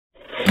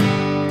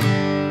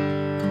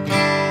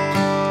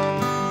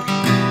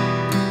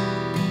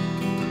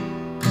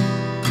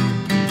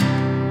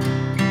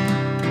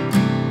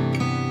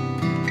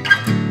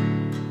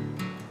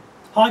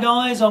Hi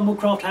guys, I'm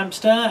Woodcraft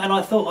Hamster and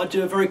I thought I'd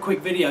do a very quick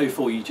video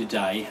for you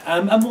today.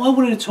 And what I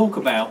wanted to talk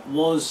about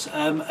was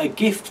a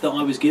gift that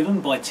I was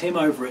given by Tim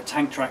over at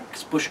Tank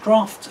Tracks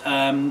Bushcraft,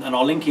 and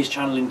I'll link his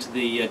channel into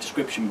the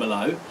description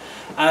below.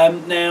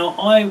 Now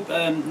I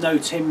know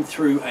Tim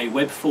through a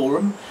web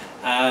forum,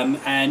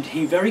 and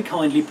he very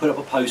kindly put up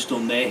a post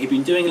on there. He'd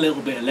been doing a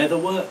little bit of leather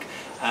work,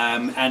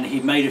 and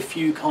he'd made a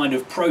few kind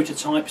of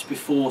prototypes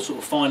before sort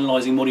of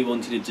finalising what he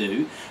wanted to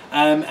do,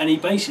 and he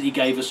basically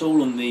gave us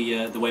all on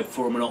the web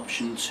forum an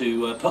option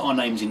to put our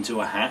names into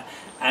a hat,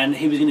 and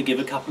he was going to give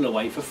a couple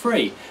away for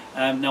free.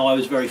 Now I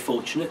was very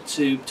fortunate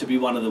to be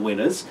one of the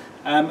winners,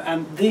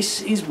 and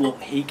this is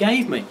what he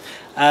gave me.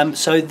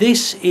 So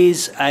this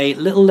is a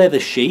little leather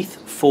sheath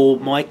for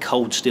my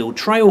cold steel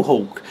trail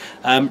hawk.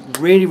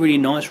 Really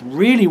nice,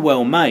 really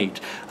well made.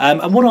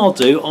 And what I'll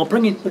do, I'll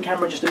bring the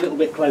camera just a little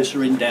bit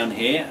closer in down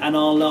here, and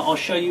I'll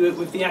show you it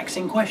with the axe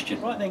in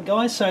question. Right then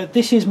guys, so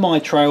this is my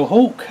trail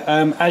hawk.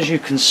 As you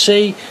can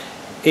see,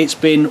 it's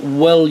been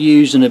well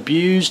used and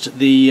abused.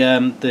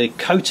 The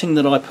coating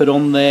that I put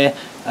on there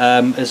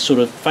has sort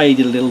of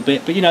faded a little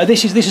bit, but you know,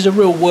 this is a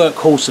real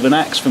workhorse of an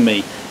axe for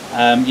me.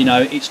 You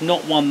know, it's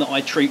not one that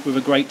I treat with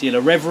a great deal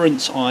of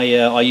reverence.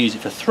 I use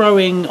it for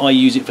throwing, I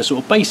use it for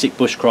sort of basic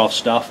bushcraft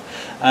stuff,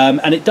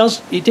 and it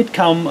didn't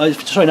come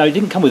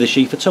with a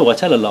sheath at all, I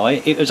tell a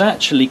lie. It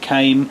actually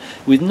came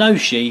with no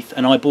sheath,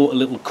 and I bought a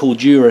little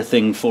cordura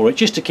thing for it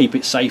just to keep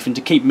it safe and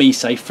to keep me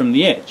safe from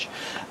the edge.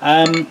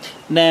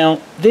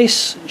 Now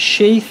this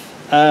sheath,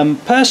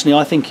 personally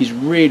I think is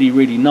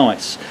really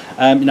nice.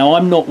 Now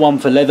I'm not one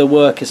for leather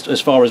work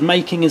as far as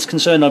making is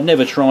concerned. I've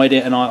never tried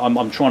it, and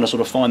I'm trying to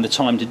sort of find the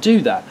time to do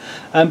that.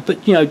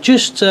 But you know,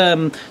 just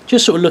sort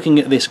of looking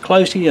at this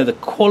closely, you know, the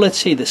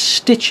quality, the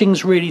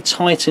stitching's really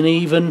tight and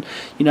even.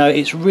 You know,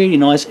 it's really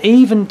nice,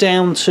 even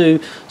down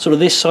to sort of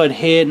this side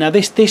here. Now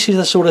this is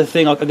the sort of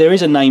thing, there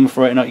is a name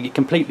for it, and it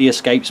completely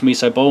escapes me.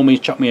 So by all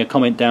means, chuck me a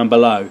comment down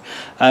below.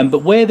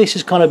 But where this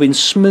has kind of been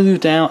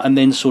smoothed out and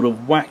then sort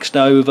of waxed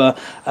over,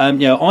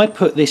 you know, I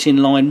put this in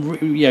line,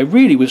 you know,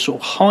 really with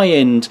sort of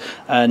high-end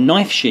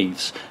knife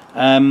sheaths.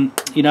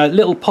 You know,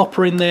 little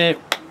popper in there,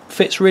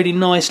 fits really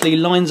nicely,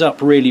 lines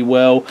up really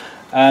well,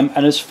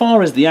 and as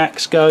far as the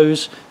axe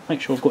goes,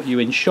 make sure I've got you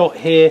in shot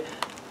here.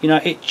 You know,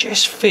 it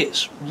just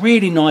fits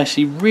really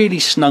nicely, really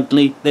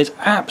snugly. There's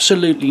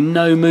absolutely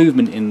no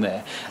movement in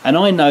there, and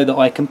I know that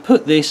I can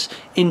put this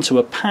into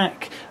a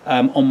pack,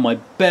 on my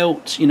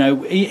belt, you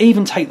know,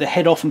 even take the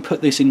head off and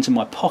put this into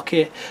my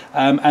pocket,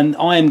 and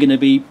I am going to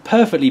be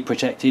perfectly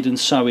protected, and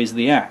so is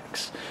the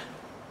axe.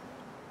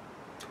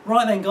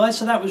 Right then guys,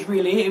 so that was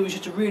really it. It was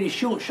just a really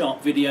short,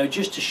 sharp video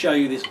just to show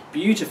you this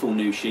beautiful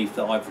new sheath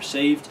that I've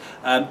received.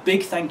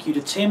 Big thank you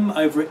to Tim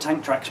over at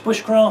Tank Tracks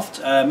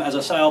Bushcraft. As I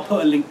say, I'll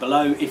put a link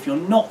below. If you're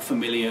not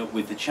familiar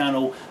with the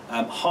channel,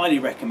 highly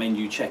recommend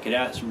you check it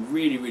out. Some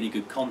really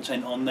good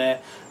content on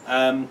there.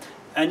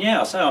 And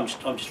yeah, so I'm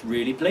just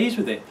really pleased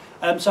with it.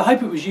 So I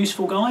hope it was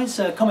useful guys.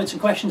 Comments and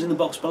questions in the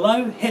box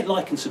below. Hit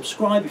like and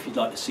subscribe if you'd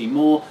like to see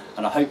more,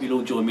 and I hope you'll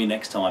all join me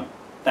next time.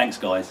 Thanks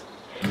guys.